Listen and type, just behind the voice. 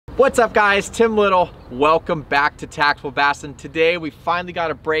What's up guys, Tim Little. Welcome back to TacticalBassin. Today we finally got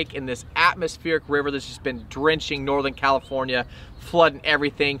a break in this atmospheric river that's just been drenching Northern California, flooding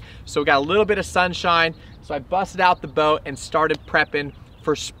everything. So we got a little bit of sunshine. So I busted out the boat and started prepping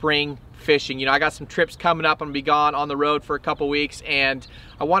for spring fishing. You know, I got some trips coming up. I'm gonna be gone on the road for a couple weeks, and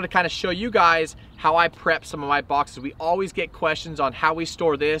I wanted to kind of show you guys how I prep some of my boxes. We always get questions on how we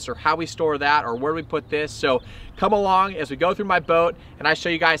store this or how we store that or where we put this. So come along as we go through my boat and I show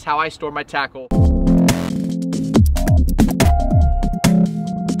you guys how I store my tackle.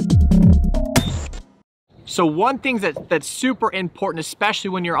 So one thing that's super important,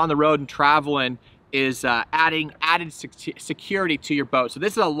 especially when you're on the road and traveling, is adding added security to your boat. So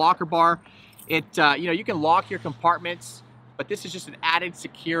this is a locker bar. You know, you can lock your compartments, but this is just an added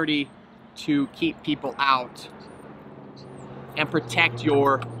security to keep people out and protect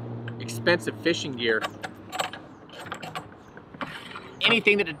your expensive fishing gear.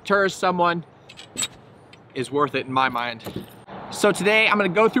 Anything that deters someone is worth it in my mind. So today I'm gonna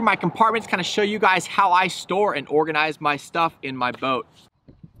go through my compartments, kind of show you guys how I store and organize my stuff in my boat.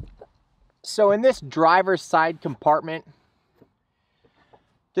 So in this driver's side compartment,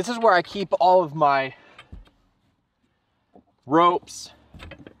 this is where I keep all of my ropes,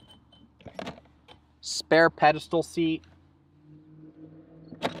 spare pedestal seat,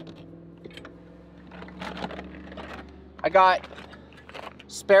 I got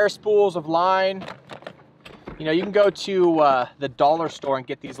spare spools of line. You know, you can go to the dollar store and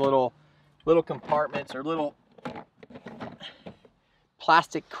get these little compartments or little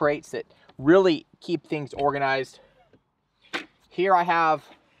plastic crates that really keep things organized. Here I have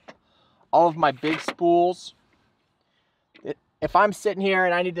all of my big spools. If I'm sitting here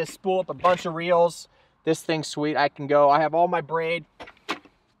and I need to spool up a bunch of reels, this thing's sweet. I can go. I have all my braid,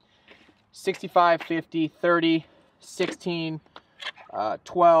 65, 50, 30, 16,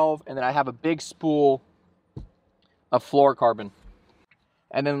 12, and then I have a big spool of fluorocarbon.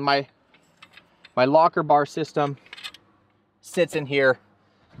 And then my locker bar system sits in here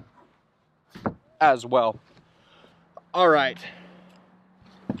as well. All right,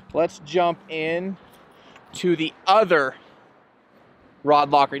 let's jump in to the other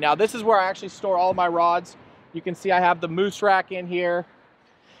rod locker. Now this is where I actually store all of my rods. You can see I have the moose rack in here.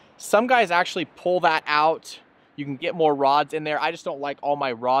 Some guys actually pull that out. You can get more rods in there. I just don't like all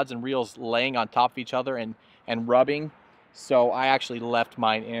my rods and reels laying on top of each other and rubbing, so I actually left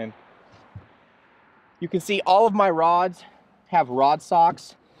mine in. You can see all of my rods have rod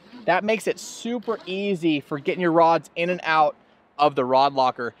socks. That makes it super easy for getting your rods in and out of the rod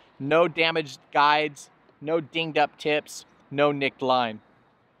locker. No damaged guides, no dinged up tips, no nicked line.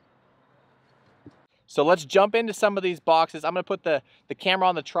 So let's jump into some of these boxes. I'm gonna put the camera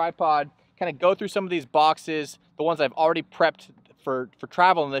on the tripod, kind of go through some of these boxes, the ones I've already prepped for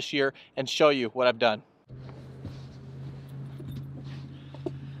traveling this year, and show you what I've done.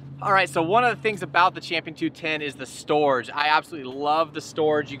 All right, so one of the things about the Champion 210 is the storage. I absolutely love the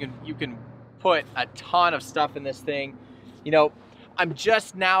storage. You can put a ton of stuff in this thing. You know, I'm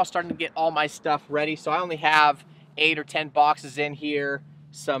just now starting to get all my stuff ready, so I only have 8 or 10 boxes in here,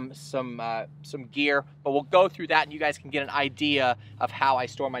 some gear, but we'll go through that and you guys can get an idea of how I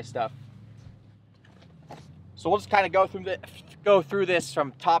store my stuff. So we'll just kind of go through this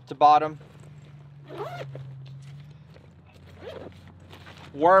from top to bottom.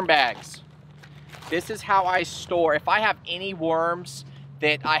 Worm bags. This is how I store. If I have any worms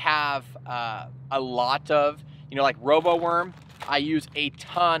that I have a lot of, you know, like robo worm, I use a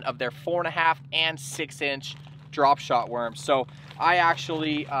ton of their 4.5 and 6-inch drop shot worms. So I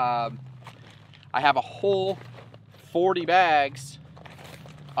actually I have a whole 40 bags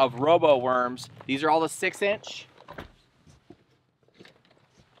of robo worms. These are all the 6-inch.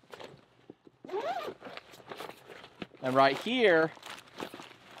 And right here,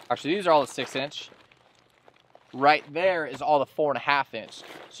 actually these are all the 6-inch. Right there is all the 4.5-inch.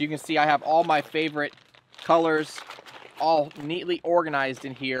 So you can see I have all my favorite colors all neatly organized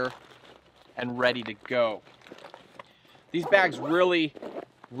in here and ready to go. These bags really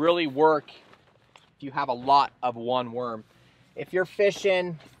work if you have a lot of one worm. If you're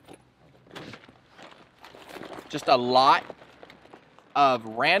fishing just a lot of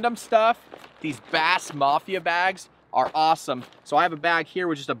random stuff, these Bass Mafia bags are awesome. So I have a bag here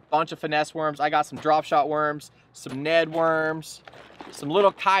with just a bunch of finesse worms. I got some drop shot worms, some Ned worms, some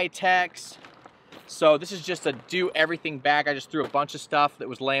little Kitex. So this is just a do everything bag. I just threw a bunch of stuff that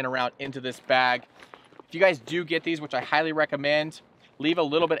was laying around into this bag. If you guys do get these, which I highly recommend, leave a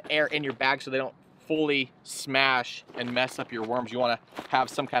little bit of air in your bag so they don't fully smash and mess up your worms. You want to have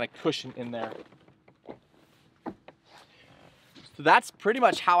some kind of cushion in there. So that's pretty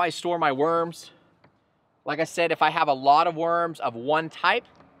much how I store my worms. Like I said, if I have a lot of worms of one type,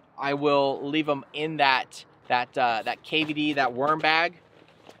 I will leave them in that KVD, that worm bag.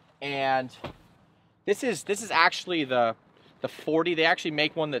 And this is actually the 40. They actually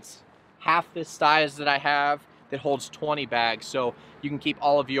make one that's half this size that I have that holds 20 bags. So you can keep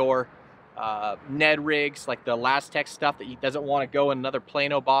all of your Ned rigs, like the Last-Tex stuff that doesn't want to go in another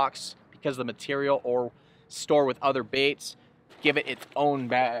Plano box because of the material, or store with other baits. Give it its own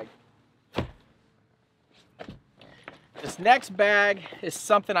bag. This next bag is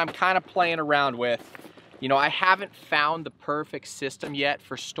something I'm kind of playing around with. You know, I haven't found the perfect system yet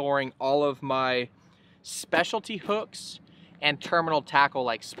for storing all of my specialty hooks and terminal tackle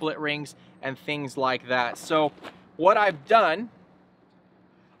like split rings and things like that. So what I've done,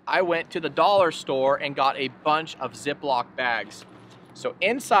 I went to the dollar store and got a bunch of Ziploc bags. So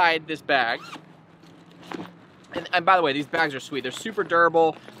inside this bag, and by the way, these bags are sweet. They're super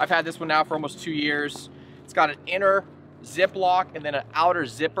durable. I've had this one now for almost 2 years. It's got an inner Ziploc and then an outer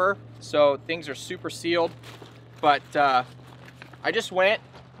zipper, so things are super sealed. But I just went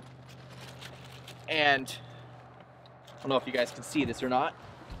and I don't know if you guys can see this or not.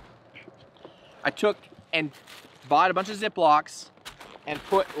 I took and bought a bunch of Ziplocs and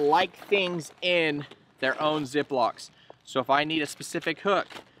put like things in their own Ziplocs. So if I need a specific hook,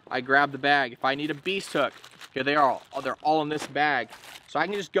 I grab the bag. If I need a beast hook, here they are. They're all in this bag. So I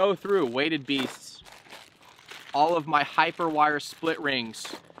can just go through weighted beasts, all of my hyper wire split rings.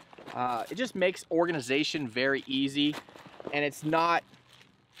 It just makes organization very easy, and it's not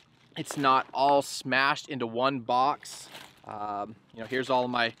all smashed into one box. You know, here's all of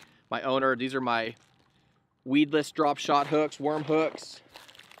my owner. These are my weedless drop shot hooks, worm hooks.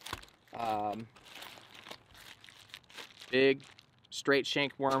 Big straight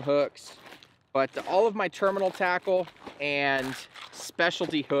shank worm hooks. But all of my terminal tackle and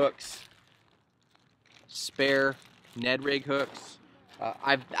specialty hooks, spare Ned rig hooks,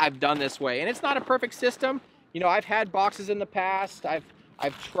 I've done this way, and it's not a perfect system. You know, I've had boxes in the past.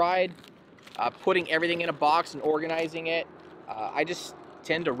 I've tried putting everything in a box and organizing it. I just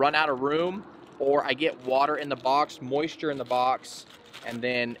tend to run out of room, or I get water in the box, moisture in the box, and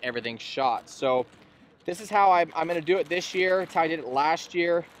then everything's shot. So this is how I'm going to do it this year. It's how I did it last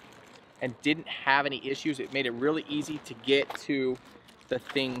year and didn't have any issues. It made it really easy to get to the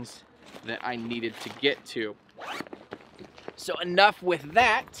things that I needed to get to. So enough with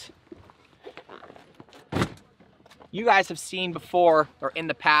that. You guys have seen before, or in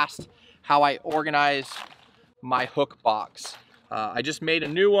the past, how I organize my hook box. I just made a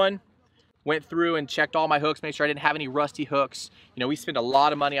new one, went through and checked all my hooks, made sure I didn't have any rusty hooks. You know, we spend a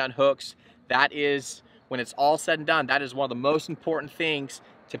lot of money on hooks. That is, when it's all said and done, that is one of the most important things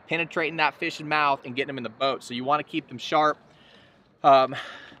to penetrating that fish's mouth and getting them in the boat. So you want to keep them sharp.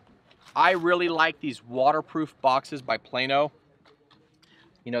 I really like these waterproof boxes by Plano.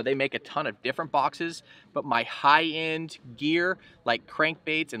 You know, they make a ton of different boxes, but my high-end gear, like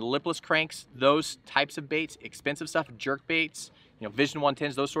crankbaits and lipless cranks, those types of baits, expensive stuff, jerk baits, you know, Vision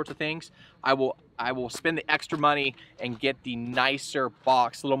 110s, those sorts of things, I will spend the extra money and get the nicer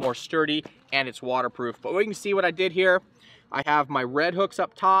box, a little more sturdy, and it's waterproof. But we can see what I did here. I have my red hooks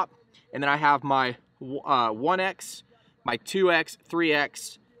up top, and then I have my 1X, my 2X,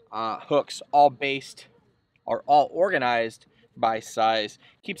 3X hooks, all organized by size.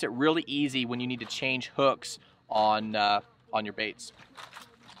 Keeps it really easy when you need to change hooks on your baits.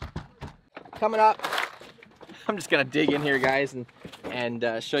 Coming up, I'm just gonna dig in here, guys,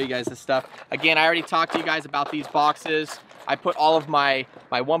 and show you guys this stuff. Again, I already talked to you guys about these boxes. I put all of my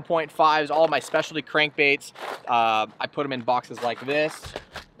 1.5s, all of my specialty crankbaits, I put them in boxes like this.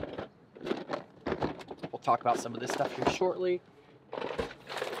 We'll talk about some of this stuff here shortly.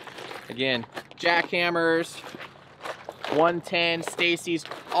 Again, jackhammers, 110, Stacy's,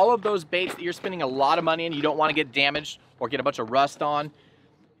 all of those baits that you're spending a lot of money in, you don't want to get damaged or get a bunch of rust on.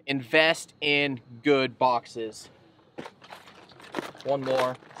 Invest in good boxes. One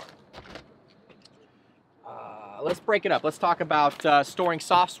more. Let's break it up. Let's talk about storing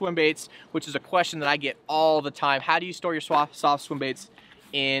soft swim baits, which is a question that I get all the time. How do you store your soft swim baits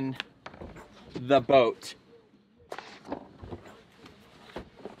in the boat?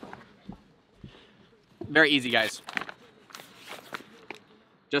 Very easy, guys.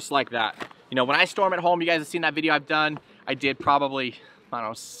 Just like that. You know, when I store them at home, you guys have seen that video I've done. I did probably, I don't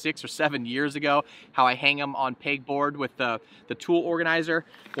know, 6 or 7 years ago, how I hang them on pegboard with the tool organizer.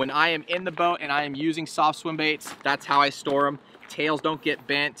 When I am in the boat and I am using soft swim baits, that's how I store them. Tails don't get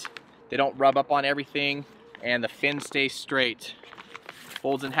bent, they don't rub up on everything, and the fins stay straight.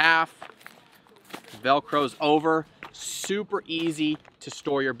 Folds in half, Velcros over. Super easy to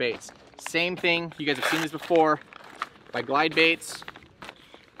store your baits. Same thing, you guys have seen this before. My glide baits,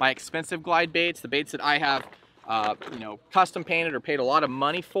 my expensive glide baits, the baits that I have you know, custom painted or paid a lot of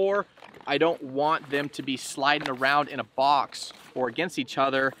money for, I don't want them to be sliding around in a box or against each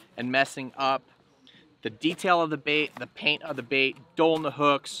other and messing up the detail of the bait, the paint of the bait, doling the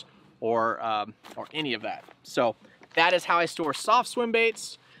hooks, or any of that. So that is how I store soft swim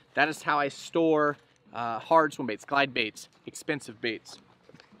baits. That is how I store hard swim baits, glide baits, expensive baits.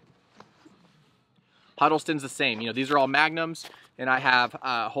 Huddleston's the same. You know, these are all Magnums, and I have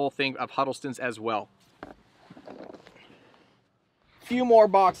a whole thing of Huddleston's as well. Few more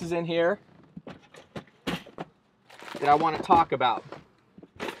boxes in here that I want to talk about.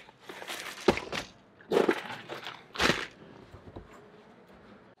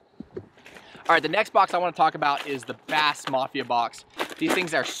 All right, the next box I want to talk about is the Bass Mafia box. These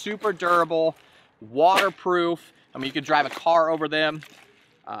things are super durable, waterproof. I mean, you could drive a car over them.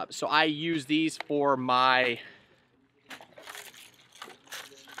 So I use these for my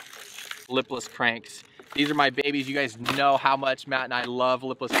lipless cranks. These are my babies. You guys know how much Matt and I love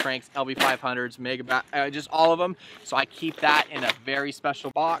lipless cranks, LV500s, Mega, just all of them. So I keep that in a very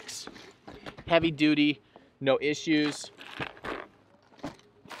special box. Heavy duty, no issues.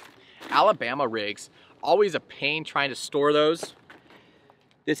 Alabama rigs, always a pain trying to store those.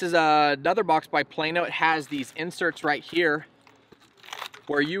 This is another box by Plano. It has these inserts right here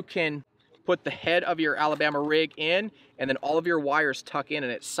where you can put the head of your Alabama rig in, and then all of your wires tuck in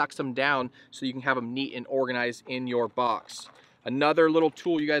and it sucks them down so you can have them neat and organized in your box. Another little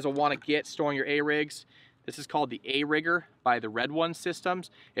tool you guys will want to get storing your A-rigs. This is called the A-Rigger by the Red One Systems.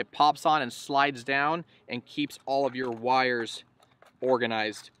 It pops on and slides down and keeps all of your wires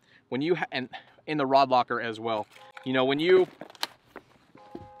organized. When you and in the rod locker as well. You know, when you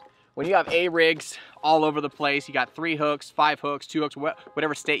have A-rigs all over the place, you got 3 hooks, 5 hooks, 2 hooks,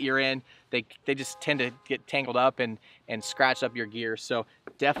 whatever state you're in, they just tend to get tangled up and scratch up your gear. So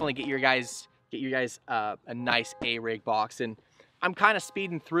definitely get you guys a nice A-rig box. And I'm kind of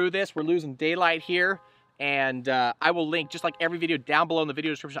speeding through this. We're losing daylight here, and I will link, just like every video down below in the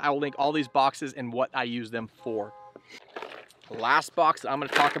video description, I will link all these boxes and what I use them for. The last box that I'm going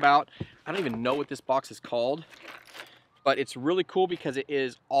to talk about, I don't even know what this box is called, but it's really cool because it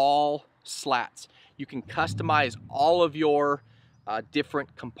is all slats. You can customize all of your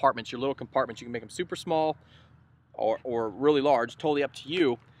different compartments, your little compartments. You can make them super small or really large, totally up to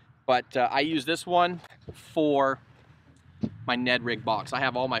you. But I use this one for my Ned rig box. I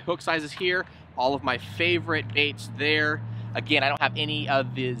have all my hook sizes here, all of my favorite baits there. Again, I don't have any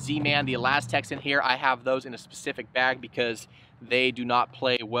of the Z-Man, the Elastex in here. I have those in a specific bag because they do not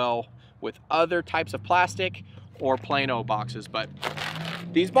play well with other types of plastic or Plano boxes. But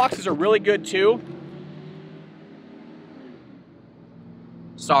these boxes are really good too.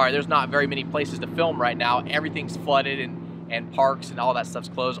 Sorry, there's not very many places to film right now. Everything's flooded and parks and all that stuff's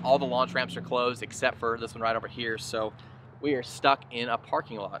closed. All the launch ramps are closed except for this one right over here. So we are stuck in a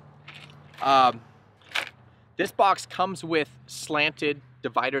parking lot. This box comes with slanted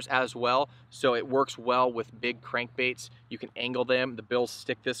dividers as well, so it works well with big crankbaits. You can angle them, the bills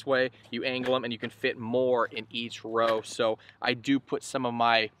stick this way, you angle them, and you can fit more in each row. So I do put some of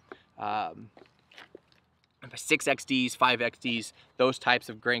my 6XDs, 5XDs, those types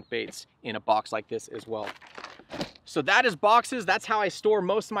of crankbaits in a box like this as well. So that is boxes. That's how I store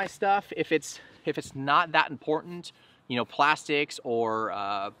most of my stuff. If it's not that important, you know, plastics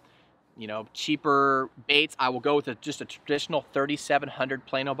or you know, cheaper baits, I will go with just a traditional 3700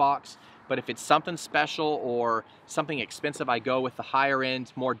 Plano box. But if it's something special or something expensive, I go with the higher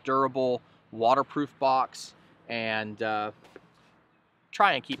end, more durable, waterproof box, and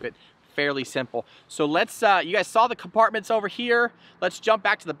try and keep it fairly simple. So let's, you guys saw the compartments over here. Let's jump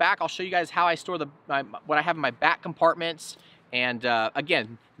back to the back. I'll show you guys how I store what I have in my back compartments. And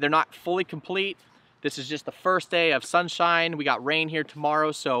again, they're not fully complete. This is just the first day of sunshine. We got rain here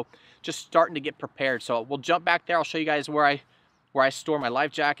tomorrow, so just starting to get prepared. So we'll jump back there. I'll show you guys where I store my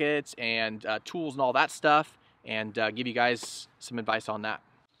life jackets and tools and all that stuff, and give you guys some advice on that.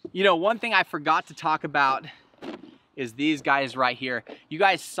 You know, one thing I forgot to talk about is these guys right here. You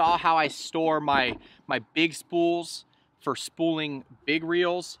guys saw how I store my big spools for spooling big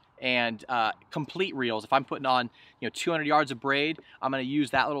reels and complete reels. If I'm putting on, you know, 200 yards of braid, I'm going to use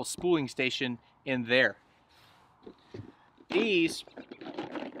that little spooling station in there. These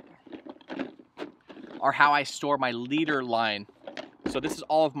are how I store my leader line. So this is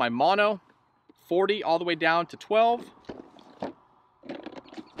all of my mono, 40 all the way down to 12,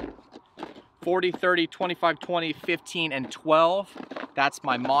 40, 30, 25, 20, 15, and 12. That's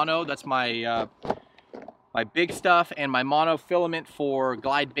my mono, that's my my big stuff, and my mono filament for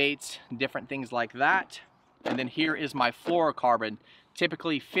glide baits and different things like that. And then here is my fluorocarbon,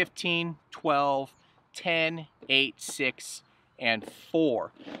 typically 15, 12, 10, 8, 6, and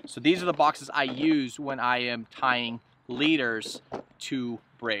 4. So these are the boxes I use when I am tying leaders to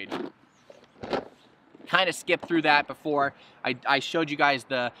braid. Kind of skipped through that before. I showed you guys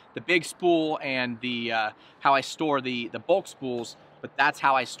the big spool and the how I store the bulk spools, but that's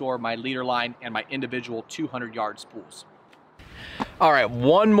how I store my leader line and my individual 200-yard spools. All right,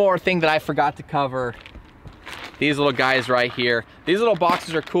 one more thing that I forgot to cover. These little guys right here. These little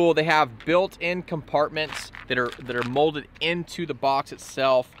boxes are cool. They have built-in compartments that are molded into the box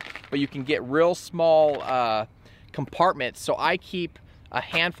itself, but you can get real small compartments. So I keep a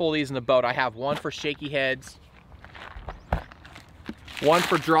handful of these in the boat. I have one for shaky heads, one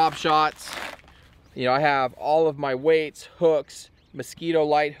for drop shots. You know, I have all of my weights, hooks, mosquito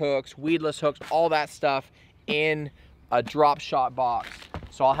light hooks, weedless hooks, all that stuff in a drop shot box.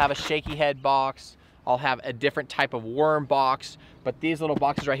 So I'll have a shaky head box, I'll have a different type of worm box, but these little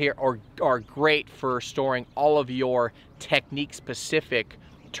boxes right here are great for storing all of your technique specific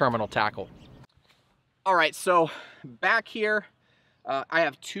terminal tackle. All right, so back here, I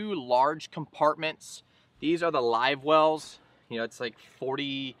have 2 large compartments. These are the live wells. You know, it's like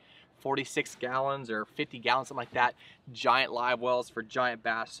 46 gallons or 50 gallons, something like that. Giant live wells for giant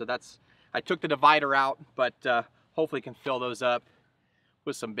bass. So that's, I took the divider out, but hopefully can fill those up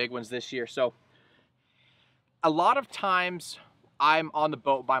with some big ones this year. So a lot of times I'm on the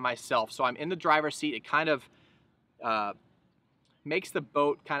boat by myself. So I'm in the driver's seat. It kind of makes the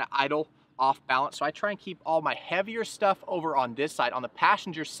boat kind of idle, off balance. So I try and keep all my heavier stuff over on this side, on the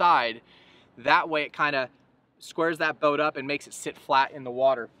passenger side. That way it kind of squares that boat up and makes it sit flat in the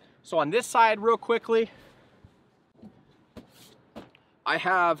water. So on this side, real quickly, I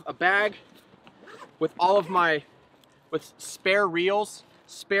have a bag with all of my, with spare reels,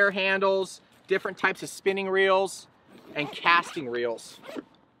 spare handles, different types of spinning reels, and casting reels.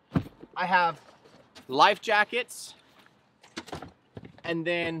 I have life jackets, and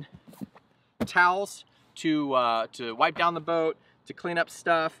then towels to wipe down the boat, to clean up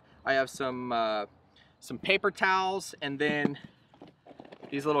stuff. I have some paper towels, and then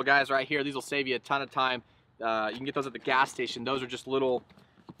these little guys right here. These will save you a ton of time. You can get those at the gas station. Those are just little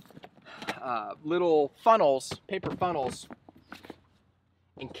funnels, paper funnels,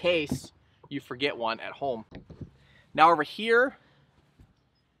 in case you forget one at home. Now over here,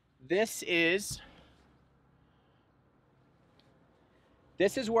 this is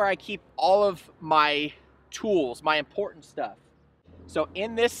where I keep all of my tools, my important stuff. So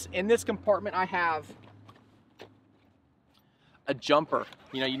in this compartment, I have a jumper.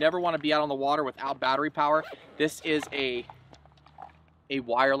 You know, you never want to be out on the water without battery power. This is a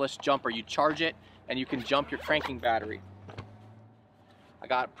wireless jumper. You charge it and you can jump your cranking battery. I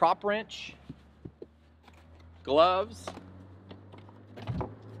got prop wrench, gloves,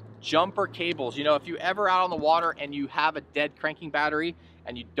 jumper cables. You know, if you ever out on the water and you have a dead cranking battery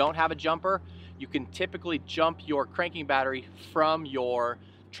and you don't have a jumper, you can typically jump your cranking battery from your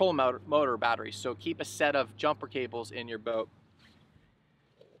trolling motor battery. So keep a set of jumper cables in your boat.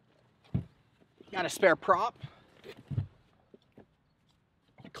 Got a spare prop,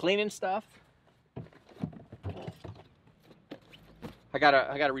 cleaning stuff. I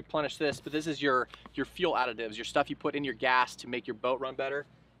gotta replenish this, but this is your fuel additives, your stuff you put in your gas to make your boat run better.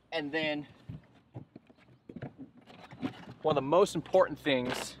 And then one of the most important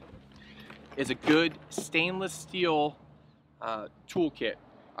things is a good stainless steel toolkit.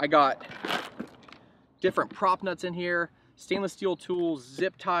 I got different prop nuts in here, stainless steel tools,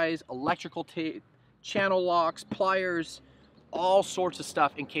 zip ties, electrical tape, channel locks, pliers, all sorts of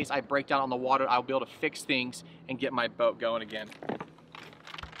stuff in case I break down on the water. I'll be able to fix things and get my boat going again.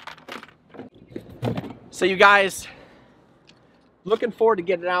 So you guys, looking forward to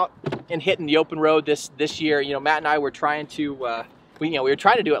getting out and hitting the open road this year. You know, Matt and I were trying to, we were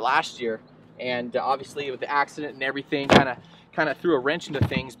trying to do it last year, and obviously with the accident and everything, kind of threw a wrench into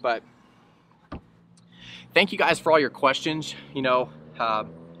things. But thank you guys for all your questions. You know,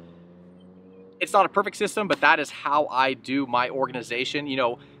 it's not a perfect system, but that is how I do my organization. You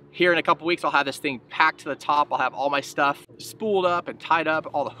know, here in a couple weeks, I'll have this thing packed to the top. I'll have all my stuff spooled up and tied up,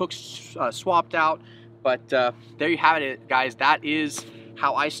 all the hooks swapped out. But there you have it, guys. That is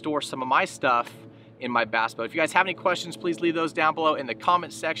how I store some of my stuff in my bass boat. If you guys have any questions, please leave those down below in the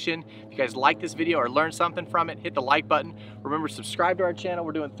comment section. If you guys like this video or learned something from it, hit the like button. Remember, subscribe to our channel.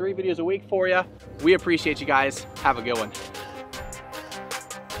 We're doing 3 videos a week for you. We appreciate you guys. Have a good one.